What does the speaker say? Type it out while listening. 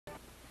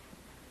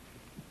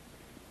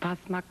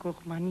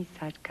բազմակողմանի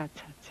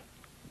զարգացած է։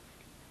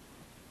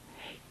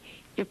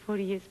 Երբ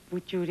որ ես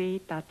բուջուր էի,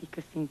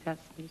 տատիկս ինձ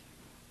ասներ,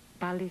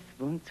 բալես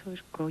ոնց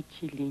որ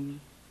գոչի լինի։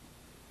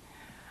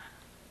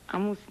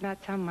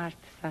 Ամուսնացա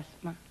մարդս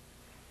ասում է,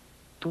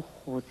 դու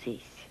խոզ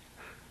ես։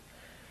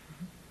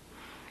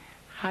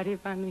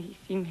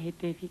 Հարևանուհիս իմ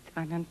հետևից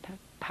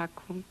անընդհատ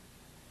փակում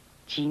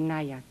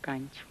ջինայա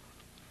կանչում։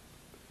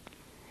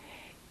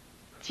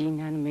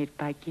 Ջինան մեր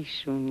բակի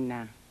շունն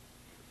է,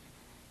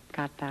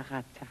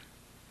 կատաղած է,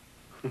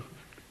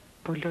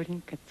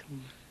 բոլորին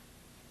կծում է։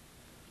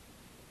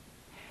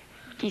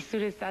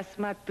 Կիսուրս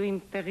ասում է, դու իմ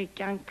տղի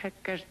կյանքը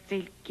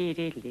կրծել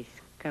կերել ես,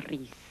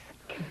 կռիս։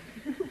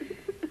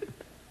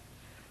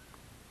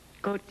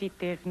 Գործի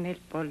տեղն էլ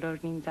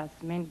բոլորն ինձ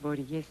ասում են,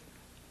 որ ես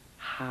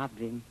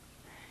հավ եմ,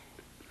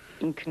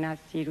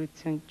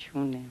 ինքնասիրություն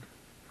չունեմ։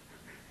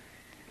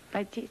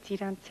 Բայց ես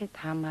իրանց հետ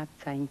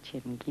համաձայն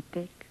չեմ,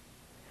 գիտեք։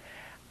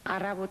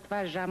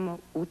 Առավոտվա ժամը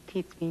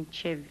 8-ից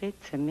մինչև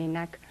 6-ը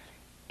մենակ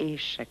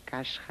էշը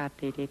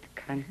կաշխատեր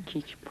այդքան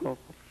քիչ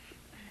փողով։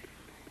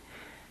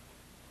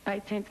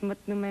 Բայց հենց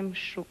մտնում եմ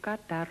շուկա,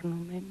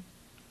 դառնում եմ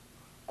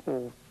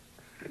կով։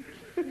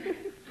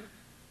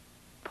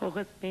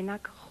 Փողս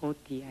մենակ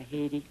խոտի է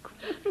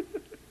հերիքում։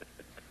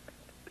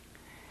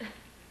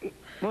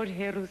 Որ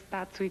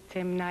հեռուստացույց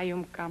եմ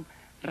նայում կամ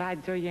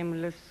ռադիո եմ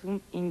լսում,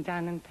 ինձ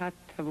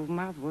անընդհատ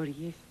թվում է, որ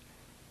ես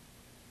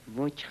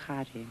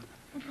ոչխար եմ։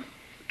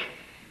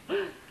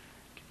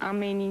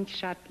 Ամեն ինչ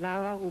շատ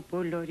լավ է ու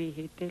բոլորի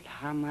հետ էլ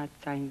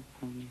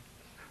համաձայնվում եմ։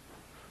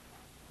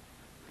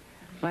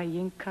 Վայ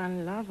ենքան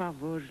լավ է,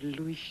 որ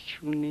լույս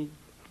չունի,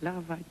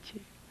 լավ է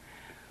չէ։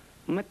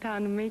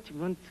 Մտան մեջ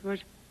ոնց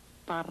որ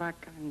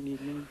պառական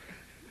լինում։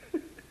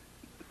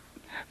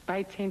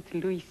 Բայց հենց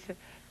լույսը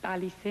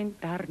տալիս են,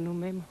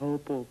 դառնում եմ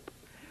հոբոբ։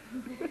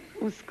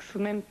 Ու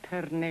սկսում եմ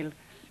թռնել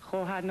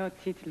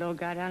խոհանոցից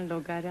լոգարան,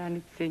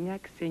 լոգարանից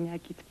սենյակ,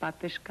 սենյակից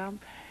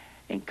պատշգամբ,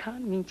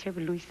 այնքան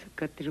մինչև լույսը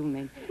կտրում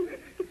են։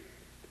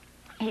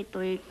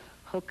 Հետո էլ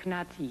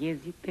հոգնած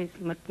եզի պես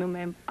մտնում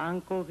եմ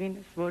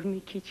անկողինս, որ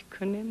մի քիչ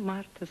քնեմ,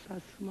 մարդս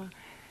ասում է,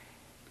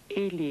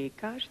 էլի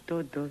եկար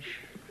դոդոշ։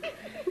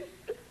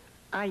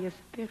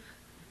 Այստեղ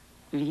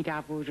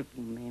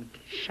վիրավորվում եմ,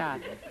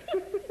 շատ։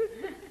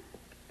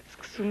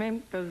 Սկսում եմ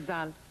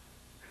տզալ։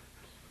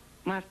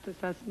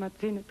 Մարդս ասում է,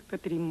 ձենդ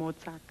կտրի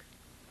մոծակ։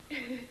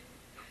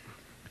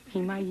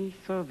 Հիմա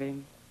ես ով եմ։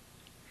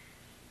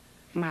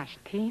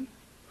 Մարդ եմ,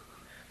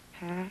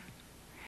 հա։